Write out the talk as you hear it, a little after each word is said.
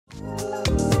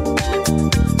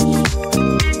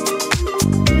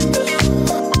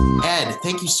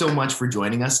so much for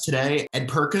joining us today. Ed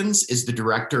Perkins is the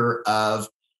director of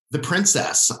The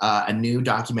Princess, a new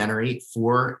documentary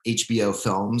for HBO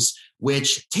Films,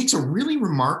 which takes a really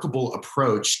remarkable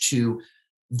approach to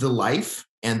the life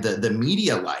and the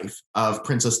media life of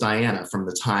Princess Diana from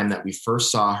the time that we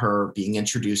first saw her being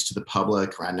introduced to the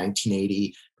public around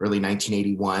 1980, early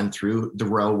 1981, through the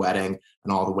royal wedding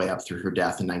and all the way up through her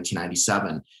death in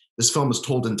 1997. This film is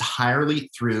told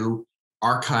entirely through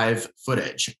archive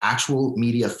footage, actual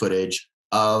media footage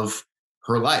of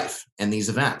her life and these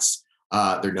events. There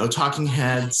are no talking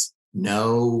heads,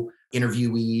 no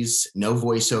interviewees, no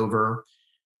voiceover.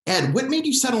 Ed, what made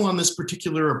you settle on this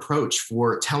particular approach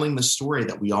for telling the story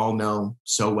that we all know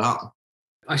so well?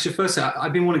 I should first say,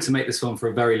 I've been wanting to make this film for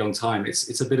a very long time.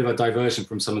 It's a bit of a diversion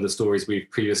from some of the stories we've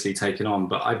previously taken on,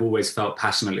 but I've always felt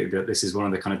passionately that this is one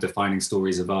of the kind of defining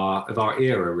stories of our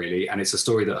era, really. And it's a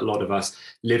story that a lot of us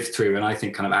lived through and I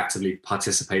think kind of actively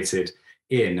participated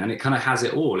in. And it kind of has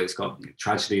it all. It's got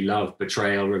tragedy, love,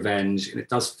 betrayal, revenge. And it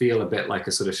does feel a bit like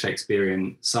a sort of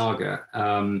Shakespearean saga.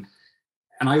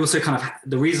 And I also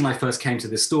the reason I first came to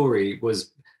this story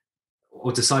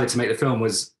or decided to make the film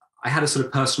was I had a sort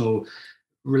of personal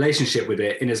relationship with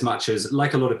it, in as much as,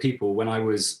 like a lot of people, when I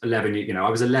was 11, I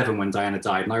was 11 when Diana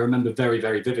died. And I remember very,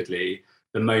 very vividly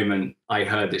the moment I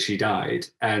heard that she died.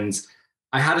 And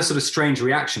I had a sort of strange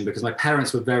reaction because my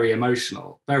parents were very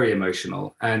emotional.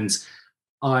 And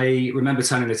I remember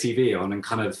turning the TV on and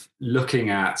kind of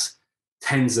looking at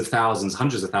tens of thousands,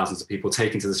 hundreds of thousands of people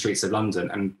taken to the streets of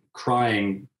London and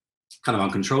crying kind of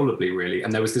uncontrollably, really.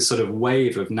 And there was this sort of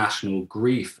wave of national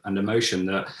grief and emotion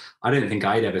that I don't think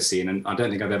I'd ever seen, and I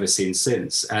don't think I've ever seen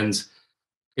since. And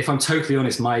if I'm totally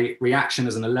honest, my reaction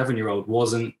as an 11-year-old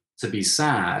wasn't to be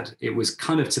sad, it was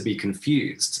kind of to be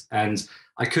confused. And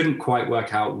I couldn't quite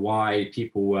work out why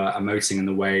people were emoting in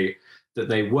the way that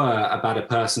they were about a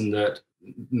person that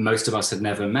most of us had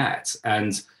never met.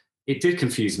 And it did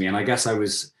confuse me. And I guess I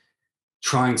was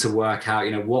trying to work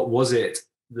out, what was it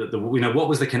what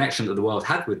was the connection that the world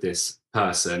had with this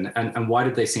person, and why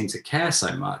did they seem to care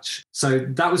so much? So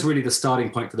that was really the starting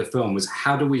point for the film, was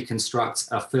how do we construct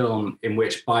a film in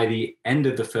which by the end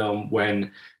of the film,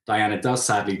 when Diana does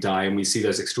sadly die and we see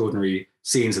those extraordinary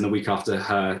scenes in the week after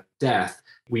her death,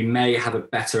 we may have a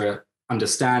better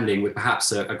understanding with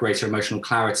perhaps a greater emotional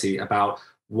clarity about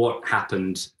what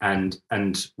happened and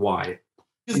why.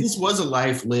 Because this was a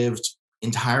life lived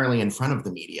entirely in front of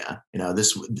the media.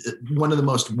 This one of the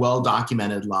most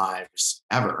well-documented lives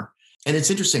ever. And it's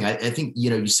interesting. I think,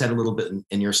 you said a little bit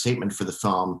in your statement for the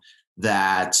film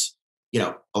that,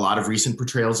 a lot of recent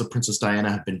portrayals of Princess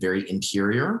Diana have been very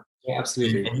interior. Yeah,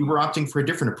 absolutely. And you were opting for a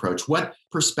different approach. What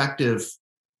perspective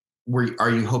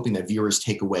are you hoping that viewers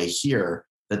take away here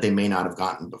that they may not have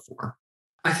gotten before?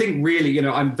 I think really,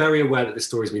 I'm very aware that this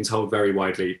story has been told very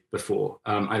widely before.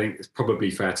 I think it's probably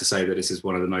fair to say that this is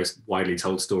one of the most widely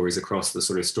told stories across the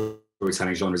sort of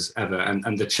storytelling genres ever.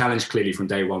 And the challenge clearly from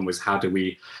day one was, how do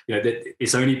we, that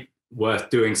it's only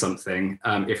worth doing something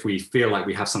if we feel like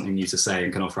we have something new to say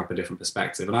and can offer up a different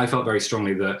perspective. And I felt very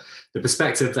strongly that the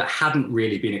perspective that hadn't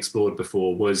really been explored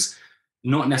before was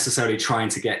not necessarily trying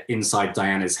to get inside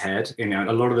Diana's head.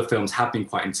 A lot of the films have been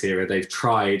quite interior. They've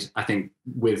tried, I think,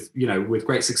 with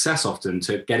great success often,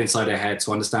 to get inside her head,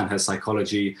 to understand her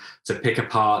psychology, to pick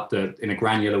apart in a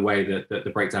granular way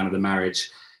the breakdown of the marriage.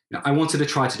 I wanted to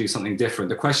try to do something different.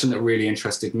 The question that really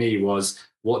interested me was,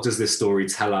 what does this story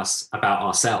tell us about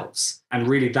ourselves? And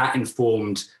really that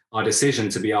informed our decision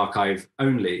to be archive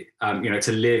only,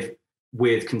 to live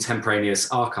with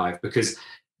contemporaneous archive, because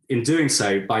in doing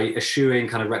so, by eschewing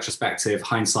kind of retrospective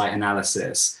hindsight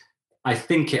analysis, I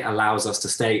think it allows us to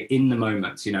stay in the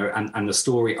moment, and the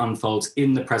story unfolds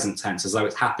in the present tense, as though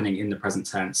it's happening in the present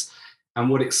tense. And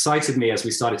what excited me as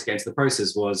we started to get into the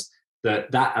process was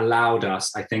that allowed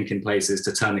us, I think, in places,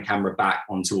 to turn the camera back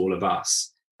onto all of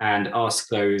us and ask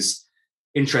those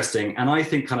interesting and I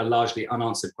think kind of largely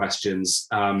unanswered questions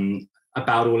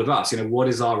about all of us. What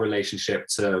is our relationship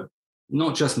to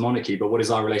not just monarchy, but what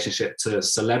is our relationship to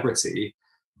celebrity,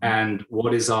 and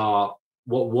what was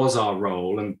our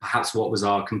role, and perhaps what was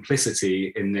our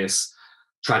complicity in this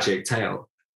tragic tale?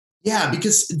 Yeah,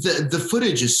 because the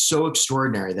footage is so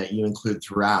extraordinary that you include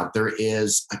throughout. There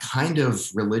is a kind of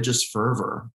religious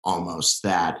fervor almost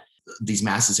that these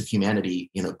masses of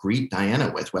humanity, greet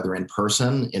Diana with, whether in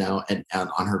person, and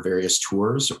on her various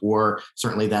tours, or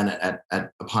certainly then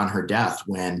upon her death,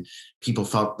 when people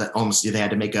felt that almost they had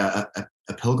to make a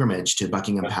pilgrimage to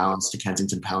Buckingham Palace, to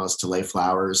Kensington Palace, to lay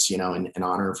flowers, in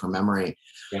honor of her memory.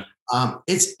 Yeah.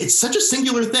 It's such a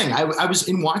singular thing. I was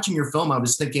in watching your film, I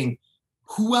was thinking,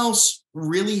 who else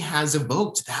really has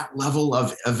evoked that level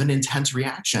of an intense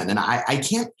reaction? And I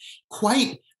can't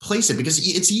quite place it, because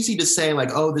it's easy to say like,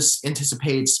 oh, this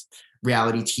anticipates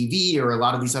reality TV or a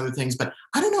lot of these other things, but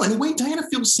I don't know. In a way, Diana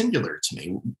feels singular to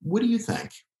me. What do you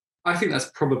think? I think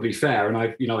that's probably fair. And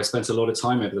I spent a lot of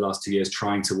time over the last 2 years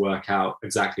trying to work out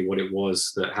exactly what it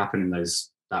was that happened in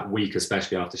that week,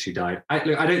 especially after she died.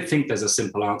 I don't think there's a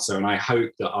simple answer, and I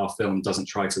hope that our film doesn't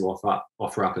try to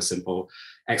offer up a simple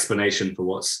explanation for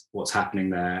what's happening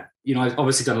there. I've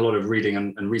obviously done a lot of reading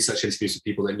and research interviews with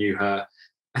people that knew her.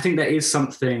 I think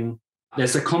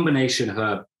there's a combination of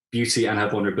her beauty and her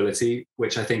vulnerability,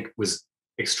 which I think was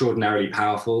extraordinarily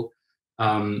powerful.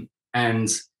 And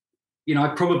I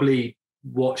probably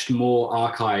watched more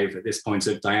archive at this point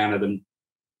of Diana than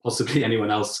possibly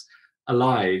anyone else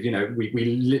alive.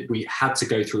 We had to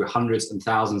go through hundreds and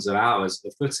thousands of hours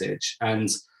of footage, and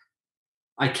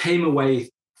I came away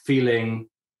feeling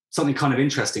something kind of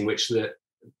interesting, which that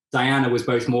Diana was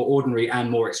both more ordinary and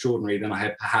more extraordinary than I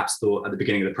had perhaps thought at the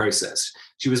beginning of the process.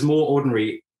 She was more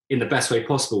ordinary in the best way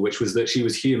possible, which was that she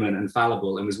was human and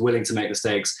fallible and was willing to make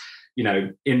mistakes,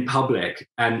 in public.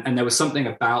 And there was something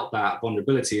about that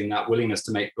vulnerability and that willingness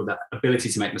to make, or that ability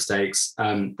to make mistakes,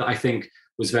 that I think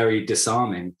was very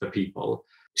disarming for people.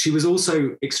 She was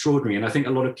also extraordinary. And I think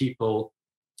a lot of people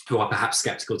who are perhaps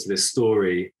skeptical to this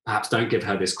story perhaps don't give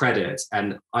her this credit.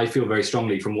 And I feel very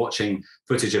strongly from watching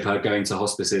footage of her going to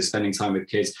hospices, spending time with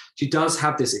kids, she does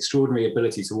have this extraordinary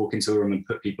ability to walk into a room and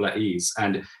put people at ease.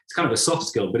 And it's kind of a soft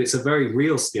skill, but it's a very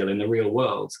real skill in the real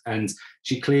world. And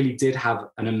she clearly did have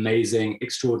an amazing,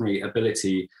 extraordinary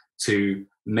ability to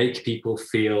make people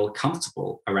feel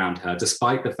comfortable around her,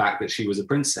 despite the fact that she was a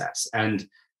princess. And,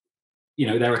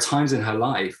 there are times in her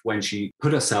life when she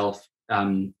put herself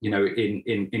in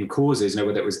causes,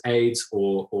 whether it was AIDS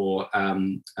or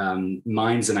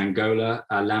mines in Angola,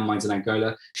 landmines in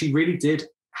Angola. She really did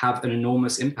have an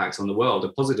enormous impact on the world, a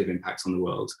positive impact on the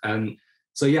world. And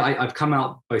so, I've come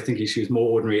out both thinking she was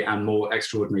more ordinary and more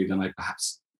extraordinary than I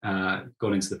perhaps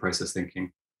gone into the process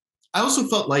thinking. I also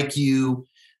felt like you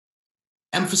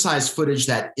emphasized footage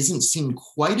that isn't seen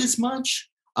quite as much.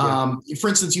 Yeah. For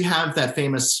instance, you have that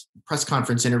famous press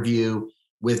conference interview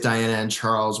with Diana and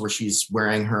Charles, where she's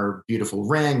wearing her beautiful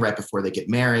ring right before they get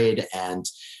married. And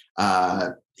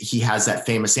he has that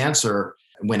famous answer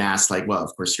when asked, like, well,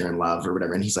 of course you're in love or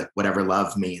whatever. And he's like, whatever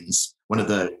love means. One of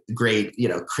the great,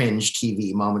 cringe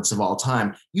TV moments of all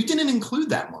time. You didn't include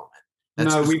that moment.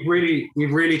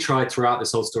 We've really tried throughout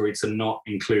this whole story to not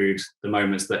include the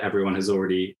moments that everyone has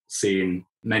already seen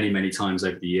many, many times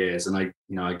over the years. And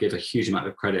I give a huge amount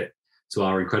of credit to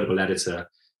our incredible editor,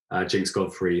 Jinx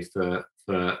Godfrey, for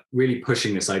really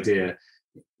pushing this idea.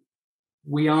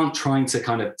 We aren't trying to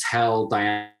kind of tell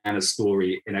Diana's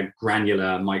story in a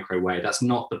granular micro way. That's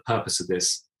not the purpose of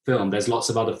this film. There's lots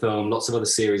of other lots of other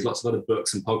series, lots of other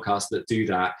books and podcasts that do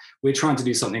that. We're trying to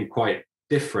do something quite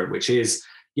different, which is,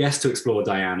 yes, to explore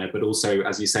Diana, but also,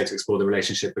 as you say, to explore the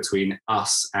relationship between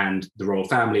us and the royal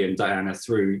family and Diana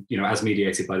through, as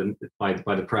mediated by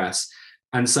the press.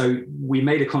 And so we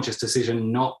made a conscious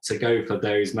decision not to go for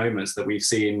those moments that we've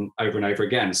seen over and over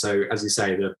again. So, as you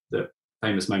say, the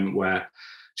famous moment where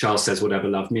Charles says whatever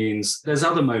love means. There's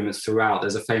other moments throughout.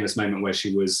 There's a famous moment where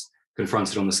she was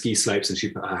confronted on the ski slopes and she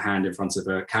put her hand in front of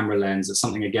a camera lens. It's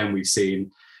something, again, we've seen.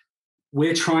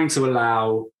 We're trying to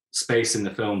allow space in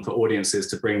the film for audiences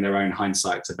to bring their own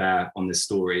hindsight to bear on this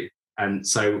story. And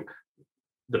so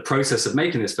the process of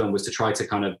making this film was to try to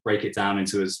kind of break it down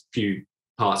into as few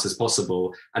parts as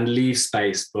possible and leave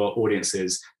space for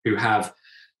audiences who have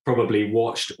probably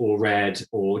watched or read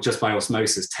or just by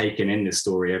osmosis taken in this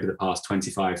story over the past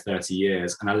 25, 30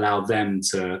 years and allow them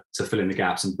to fill in the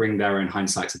gaps and bring their own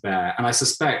hindsight to bear. And I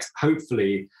suspect,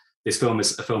 hopefully, this film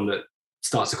is a film that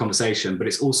starts a conversation, but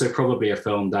it's also probably a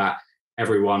film that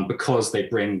everyone, because they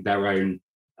bring their own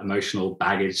emotional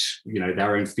baggage,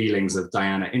 their own feelings of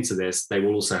Diana into this, they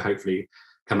will also hopefully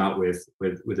come out with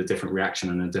a different reaction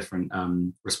and a different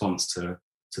response to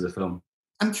the film.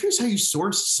 I'm curious how you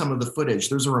sourced some of the footage.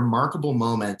 There's a remarkable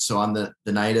moment. So on the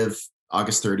night of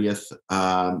August 30th,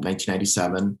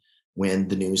 1997, when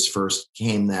the news first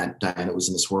came that Diana was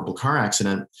in this horrible car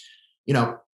accident,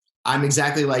 I'm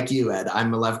exactly like you, Ed. I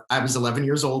was 11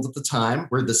 years old at the time.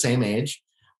 We're the same age.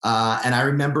 And I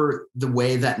remember the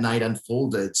way that night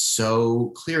unfolded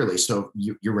so clearly. So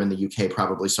you were in the UK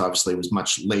probably, so obviously it was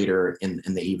much later in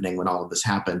the evening when all of this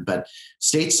happened. But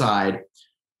stateside,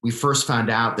 we first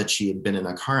found out that she had been in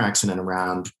a car accident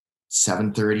around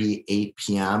 7:30, 8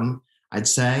 p.m., I'd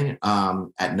say,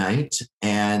 at night.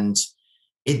 And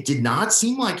it did not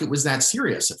seem like it was that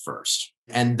serious at first.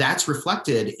 And that's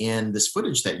reflected in this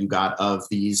footage that you got of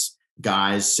these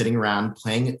guys sitting around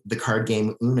playing the card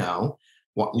game Uno,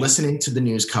 listening to the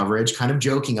news coverage, kind of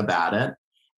joking about it.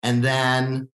 And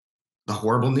then the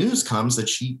horrible news comes that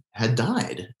she had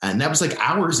died. And that was like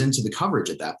hours into the coverage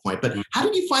at that point. But how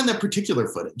did you find that particular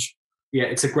footage? Yeah,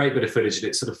 it's a great bit of footage, and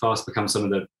it's sort of fast become some of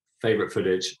the favorite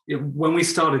footage. When we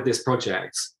started this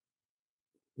project,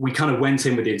 we kind of went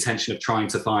in with the intention of trying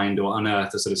to find or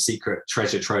unearth a sort of secret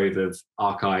treasure trove of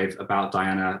archive about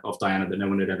Diana that no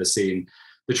one had ever seen.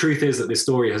 The truth is that this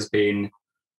story has been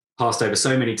passed over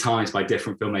so many times by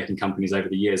different filmmaking companies over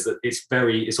the years that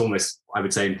it's almost, I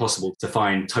would say, impossible to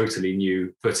find totally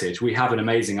new footage. We have an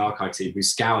amazing archive team who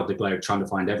scoured the globe trying to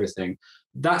find everything.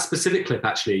 That specific clip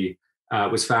actually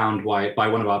was found by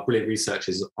one of our brilliant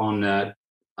researchers on,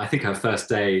 I think, her first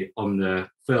day on the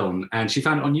film, and she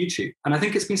found it on YouTube. And I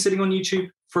think it's been sitting on YouTube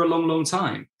for a long, long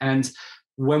time. And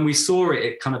when we saw it,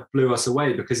 it kind of blew us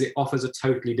away because it offers a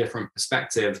totally different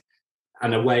perspective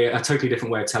and a totally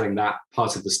different way of telling that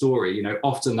part of the story. You know,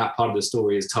 often that part of the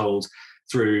story is told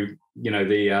through, you know,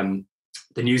 the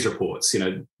news reports, you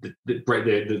know,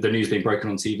 the news being broken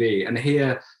on TV. And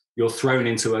here you're thrown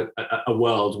into a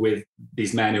world with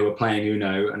these men who are playing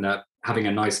Uno and are having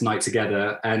a nice night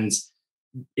together. And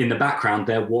in the background,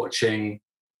 they're watching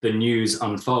the news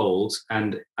unfold.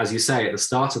 And as you say, at the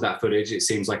start of that footage, it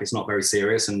seems like it's not very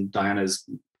serious and Diana's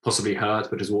possibly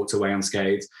hurt, but has walked away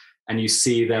unscathed. And you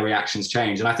see their reactions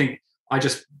change. And I think I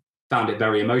just found it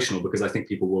very emotional because I think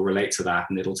people will relate to that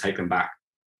and it'll take them back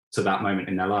to that moment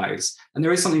in their lives. And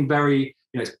there is something very,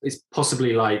 you know, it's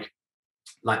possibly like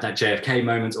that JFK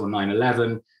moment or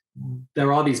 9/11.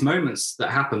 There are these moments that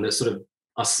happen that sort of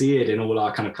are seared in all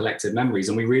our kind of collective memories.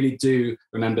 And we really do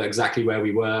remember exactly where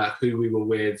we were, who we were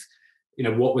with, you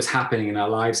know, what was happening in our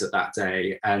lives at that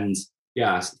day. And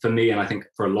yeah, for me, and I think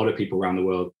for a lot of people around the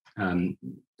world,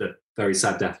 the very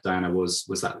sad death of Diana was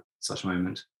that such a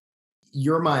moment.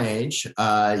 You're my age.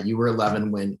 You were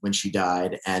 11 when she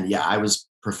died. And yeah, I was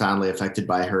profoundly affected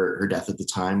by her death at the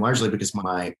time, largely because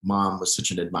my mom was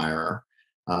such an admirer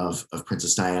of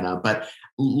Princess Diana. But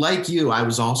like you, I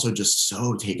was also just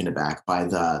so taken aback by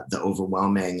the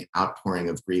overwhelming outpouring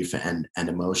of grief and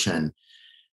emotion.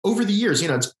 Over the years, you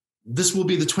know, this will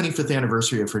be the 25th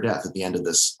anniversary of her death at the end of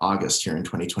this August here in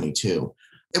 2022.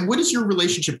 And what has your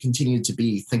relationship continued to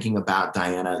be thinking about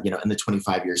Diana, you know, in the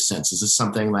 25 years since? Is this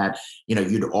something that, you know,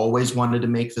 you'd always wanted to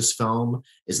make this film?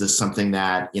 Is this something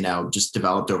that, you know, just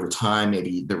developed over time?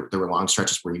 Maybe there were long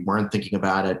stretches where you weren't thinking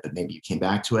about it, but maybe you came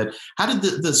back to it. How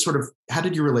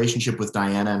did your relationship with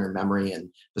Diana and her memory and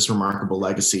this remarkable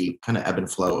legacy kind of ebb and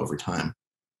flow over time?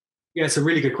 Yeah, it's a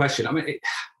really good question. I mean,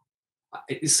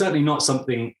 it's certainly not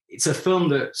something, it's a film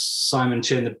that Simon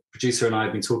Chin, the producer, and I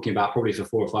have been talking about probably for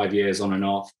 4 or 5 years on and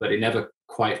off, but it never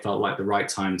quite felt like the right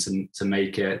time to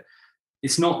make it.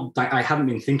 It's not, I haven't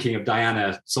been thinking of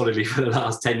Diana solidly for the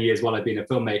last 10 years while I've been a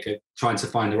filmmaker, trying to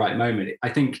find the right moment. I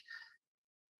think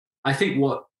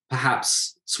what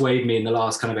perhaps swayed me in the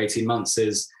last kind of 18 months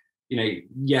is, you know,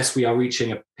 yes, we are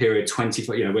reaching a period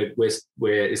 24, you know,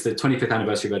 it's the 25th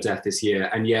anniversary of her death this year,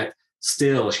 and yet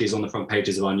still she's on the front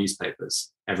pages of our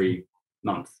newspapers every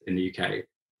month in the UK.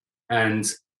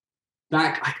 And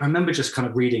that, I remember just kind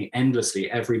of reading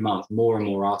endlessly every month, more and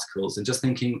more articles, and just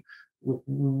thinking,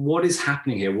 what is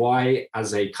happening here? Why,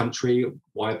 as a country,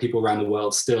 why are people around the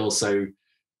world still so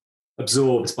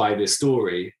absorbed by this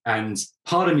story? And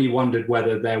part of me wondered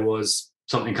whether there was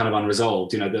something kind of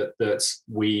unresolved, you know, that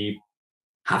we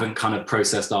haven't kind of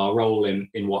processed our role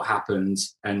in what happened,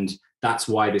 and that's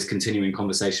why this continuing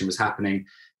conversation was happening.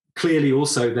 Clearly,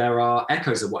 also, there are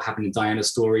echoes of what happened in Diana's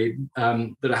story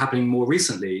that are happening more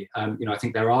recently. You know, I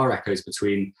think there are echoes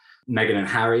between Meghan and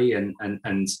Harry,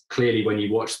 and clearly, when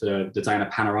you watch the Diana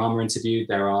Panorama interview,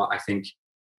 there are, I think,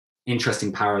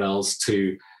 interesting parallels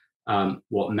to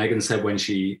what Meghan said when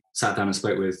she sat down and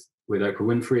spoke with Oprah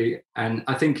Winfrey. And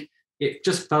I think it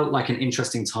just felt like an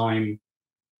interesting time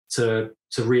to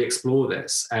re-explore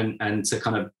this and to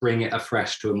kind of bring it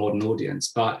afresh to a modern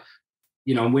audience. But,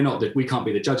 you know, we can't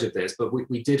be the judge of this, but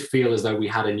we did feel as though we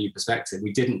had a new perspective.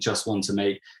 We didn't just want to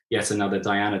make yet another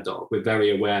Diana doll. We're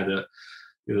very aware that,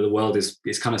 you know, the world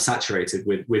is kind of saturated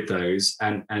with those.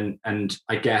 And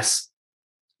I guess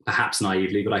perhaps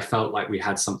naively, but I felt like we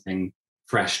had something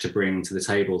fresh to bring to the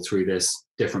table through this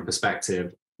different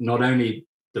perspective. Not only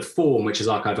the form, which is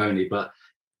archive only, but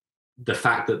the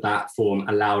fact that form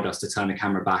allowed us to turn the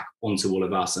camera back onto all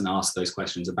of us and ask those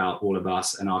questions about all of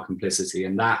us and our complicity.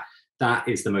 And that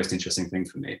is the most interesting thing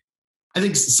for me. I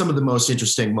think some of the most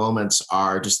interesting moments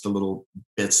are just the little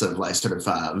bits of like sort of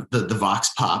the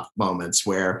vox pop moments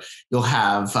where you'll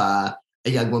have a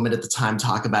young woman at the time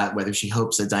talk about whether she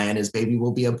hopes that Diana's baby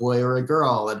will be a boy or a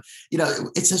girl. And,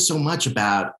 it says so much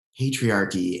about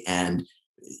patriarchy and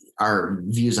our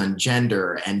views on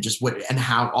gender and just and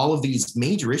how all of these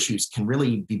major issues can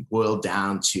really be boiled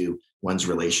down to one's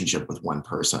relationship with one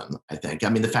person, I think. I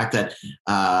mean, the fact that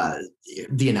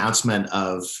the announcement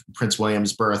of Prince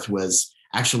William's birth was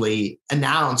actually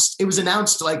announced, it was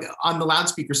announced like on the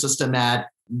loudspeaker system at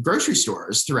grocery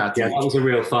stores throughout the that was a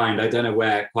real find. I don't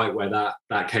know quite where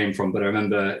that came from, but I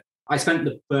remember I spent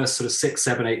the first sort of 6,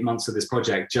 7, 8 months of this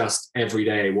project just every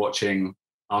day watching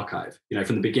archive.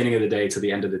 From the beginning of the day to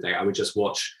the end of the day, I would just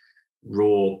watch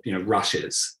raw,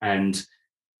 rushes. And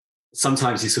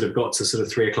sometimes you sort of got to sort of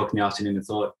 3 o'clock in the afternoon and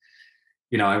thought,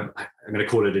 I'm going to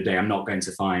call it a day. I'm not going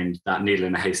to find that needle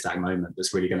in a haystack moment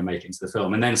that's really going to make it into the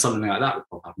film. And then something like that would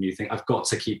pop up and you think, I've got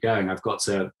to keep going. I've got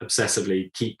to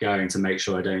obsessively keep going to make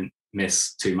sure I don't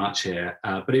miss too much here.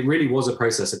 But it really was a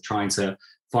process of trying to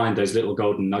find those little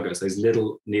golden nuggets, those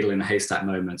little needle in a haystack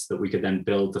moments that we could then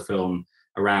build the film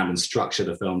around and structure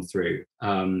the film through.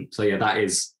 So yeah, that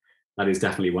is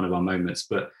definitely one of our moments.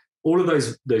 But all of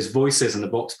those voices and the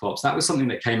box pops, that was something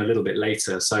that came a little bit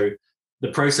later. So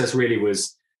the process really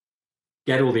was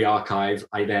get all the archive.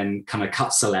 I then kind of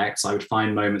cut selects. I would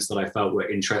find moments that I felt were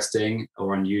interesting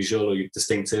or unusual or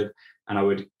distinctive, and I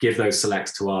would give those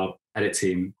selects to our edit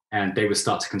team, and they would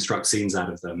start to construct scenes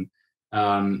out of them.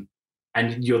 And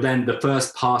the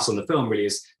first pass on the film really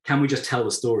is, can we just tell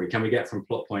the story? Can we get from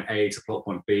plot point A to plot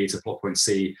point B to plot point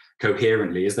C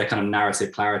coherently? Is there kind of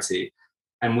narrative clarity?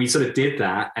 And we sort of did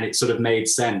that, and it sort of made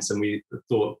sense. And we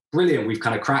thought, brilliant, we've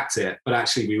kind of cracked it. But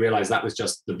actually, we realized that was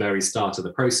just the very start of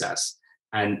the process.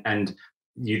 And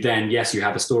you then, yes, you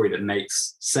have a story that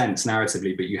makes sense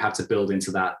narratively, but you have to build into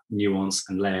that nuance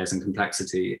and layers and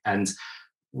complexity. And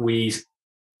we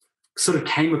sort of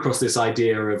came across this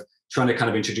idea of trying to kind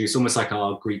of introduce almost like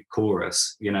our Greek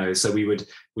chorus, so we would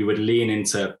lean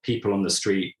into people on the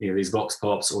street, these vox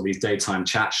pops or these daytime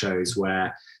chat shows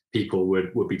where people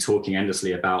would be talking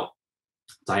endlessly about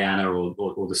Diana or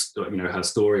the, her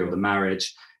story or the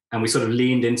marriage. And we sort of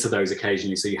leaned into those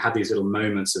occasionally. So you had these little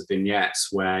moments of vignettes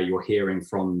where you're hearing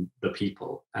from the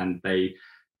people, and they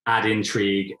add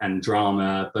intrigue and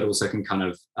drama, but also can kind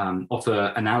of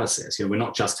offer analysis. We're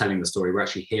not just telling the story, we're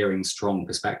actually hearing strong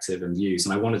perspective and views.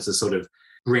 And I wanted to sort of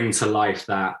bring to life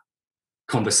that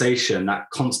conversation, that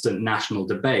constant national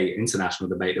debate, international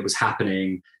debate that was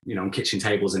happening, on kitchen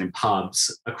tables and in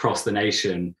pubs across the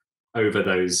nation over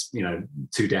those,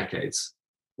 2 decades.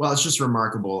 Well, it's just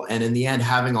remarkable. And in the end,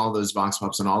 having all those vox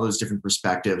pops and all those different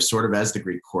perspectives, sort of as the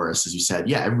Greek chorus, as you said,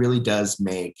 yeah, it really does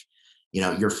make,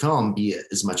 your film be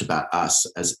as much about us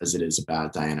as it is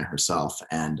about Diana herself.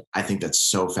 And I think that's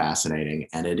so fascinating.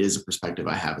 And it is a perspective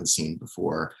I haven't seen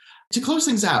before. To close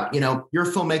things out, you're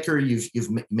a filmmaker, you've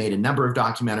made a number of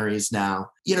documentaries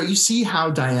now. You see how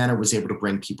Diana was able to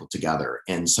bring people together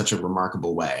in such a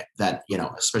remarkable way that,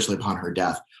 especially upon her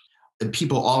death,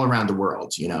 people all around the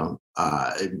world,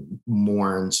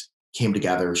 mourned, came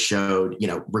together, showed,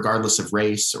 regardless of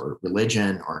race or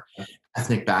religion or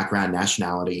ethnic background,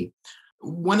 nationality.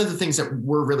 One of the things that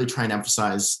we're really trying to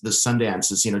emphasize this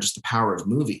Sundance is, just the power of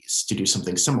movies to do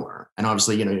something similar. And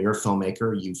obviously, you're a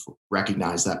filmmaker, you've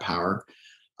recognized that power.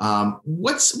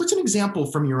 What's an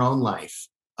example from your own life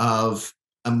of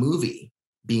a movie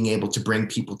being able to bring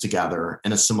people together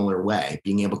in a similar way,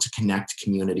 being able to connect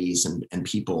communities and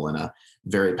people in a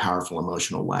very powerful,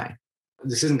 emotional way?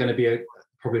 This isn't going to be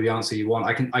probably the answer you want.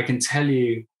 I can tell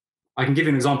you, I can give you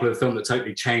an example of a film that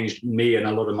totally changed me and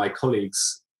a lot of my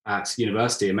colleagues at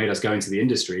university and made us go into the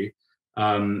industry,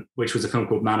 which was a film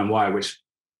called Man and Wire, which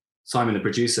Simon, the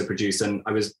producer, produced. And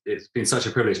it's been such a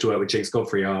privilege to work with Jinx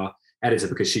Godfrey, our editor,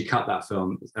 because she cut that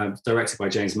film, directed by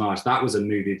James Marsh. That was a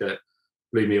movie that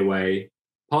blew me away,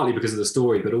 partly because of the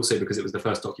story, but also because it was the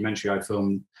first documentary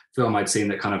film I'd seen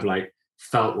that kind of like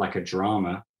felt like a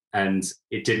drama, and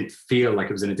it didn't feel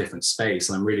like it was in a different space.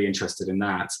 And I'm really interested in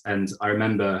that. And I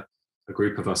remember a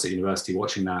group of us at university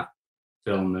watching that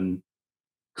film and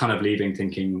kind of leaving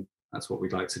thinking that's what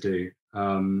we'd like to do.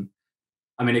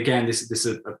 Again, this is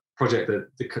a project that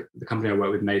the company I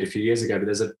work with made a few years ago, but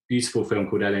there's a beautiful film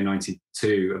called LA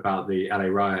 92 about the LA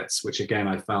riots, which again,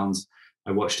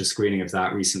 I watched a screening of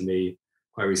that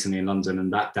quite recently in London,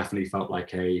 and that definitely felt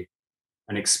like an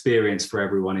experience for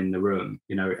everyone in the room,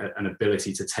 an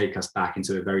ability to take us back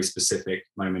into a very specific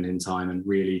moment in time and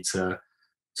really to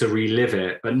relive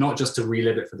it, but not just to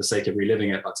relive it for the sake of reliving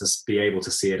it, but to be able to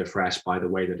see it afresh by the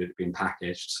way that it had been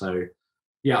packaged. So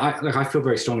yeah, I feel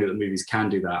very strongly that movies can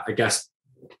do that. I guess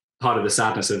part of the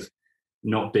sadness of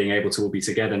not being able to all be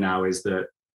together now is that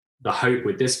the hope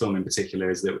with this film in particular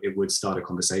is that it would start a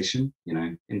conversation, you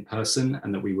know, in person,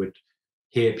 and that we would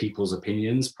hear people's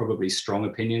opinions, probably strong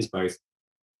opinions, both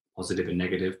positive and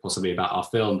negative, possibly about our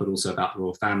film, but also about the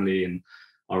royal family and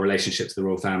our relationship to the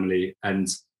royal family. And,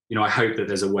 you know, I hope that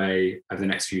there's a way over the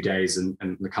next few days and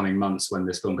the coming months when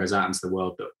this film goes out into the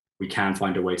world that we can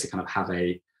find a way to kind of have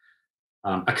a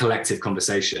collective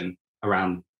conversation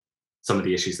around some of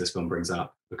the issues this film brings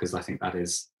up, because I think that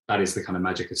is the kind of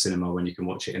magic of cinema, when you can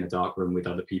watch it in a dark room with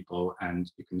other people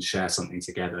and you can share something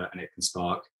together and it can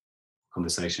spark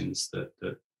conversations that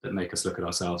make us look at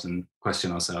ourselves and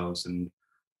question ourselves. And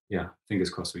yeah, fingers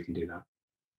crossed we can do that.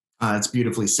 It's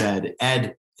beautifully said.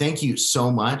 Ed, thank you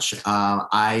so much.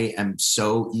 I am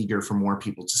so eager for more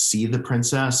people to see The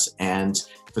Princess and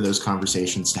for those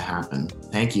conversations to happen.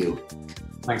 Thank you.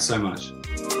 Thanks so much.